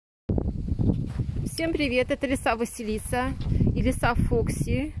Всем привет, это лиса Василиса и лиса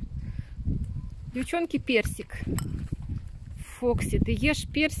Фокси. Девчонки, персик. Фокси, ты ешь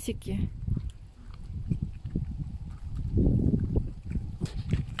персики?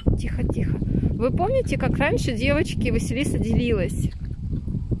 Тихо, тихо. Вы помните, как раньше девочки Василиса делилась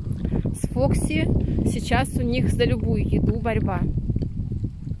с Фокси? Сейчас у них за любую еду борьба.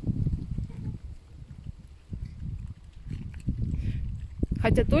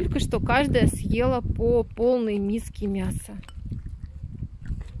 Хотя только что каждая съела по полной миске мяса.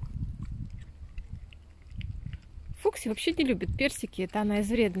 Фокси вообще не любит персики, это она из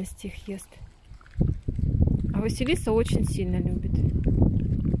вредности их ест. А Василиса очень сильно любит.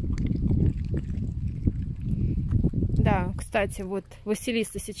 Да, кстати, вот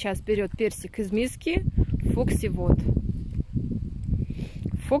Василиса сейчас берет персик из миски, Фокси вот.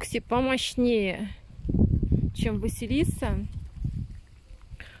 Фокси помощнее, чем Василиса.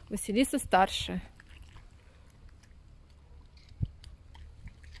 Василиса старше.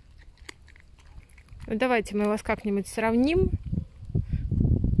 Давайте мы вас как-нибудь сравним.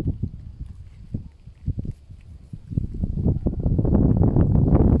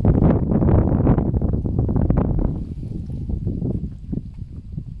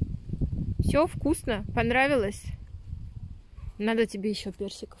 Все вкусно? Понравилось? Надо тебе еще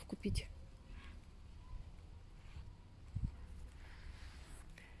персиков купить.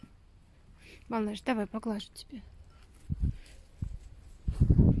 Малыш, давай поглажу тебе.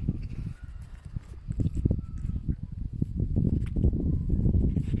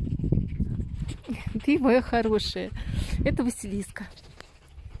 Ты моя хорошая. Это Василиска.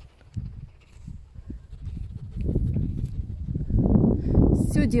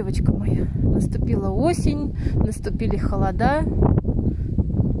 Все, девочка моя. Наступила осень, наступили холода.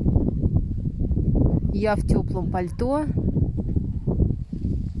 Я в теплом пальто.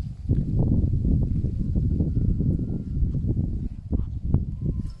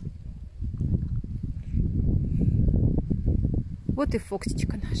 Вот и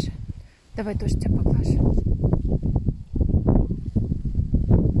Фоксичка наша. Давай тоже тебя поглажу.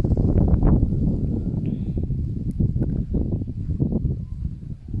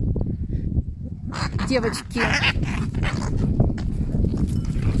 Девочки.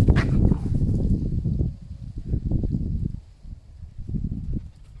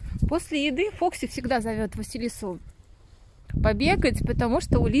 После еды Фокси всегда зовет Василису побегать, потому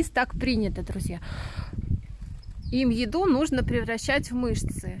что у лис так принято, друзья. Им еду нужно превращать в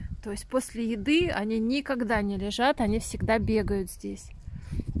мышцы. То есть после еды они никогда не лежат, они всегда бегают здесь.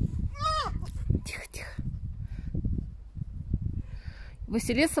 Тихо, тихо.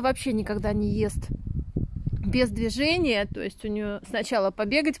 Василиса вообще никогда не ест без движения. То есть у нее сначала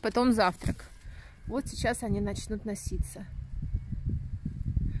побегать, потом завтрак. Вот сейчас они начнут носиться.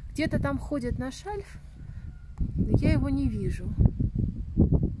 Где-то там ходит наш Альф, но я его не вижу.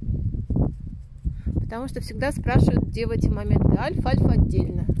 Потому что всегда спрашивают, где в эти моменты Альф, Альф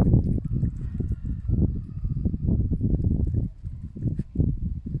отдельно.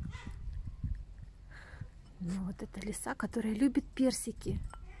 Ну вот это лиса, которая любит персики.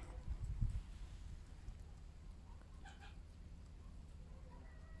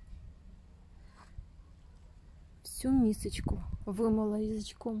 Всю мисочку вымыла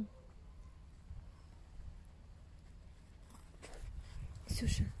язычком.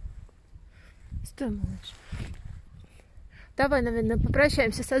 Ксюша. Стой, малыш. Давай, наверное,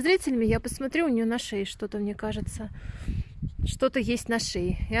 попрощаемся со зрителями. Я посмотрю, у нее на шее что-то, мне кажется. Что-то есть на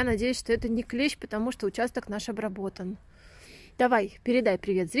шее. Я надеюсь, что это не клещ, потому что участок наш обработан. Давай, передай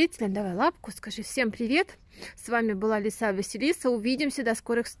привет зрителям. Давай лапку, скажи всем привет. С вами была лиса Василиса. Увидимся, до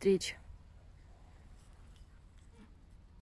скорых встреч.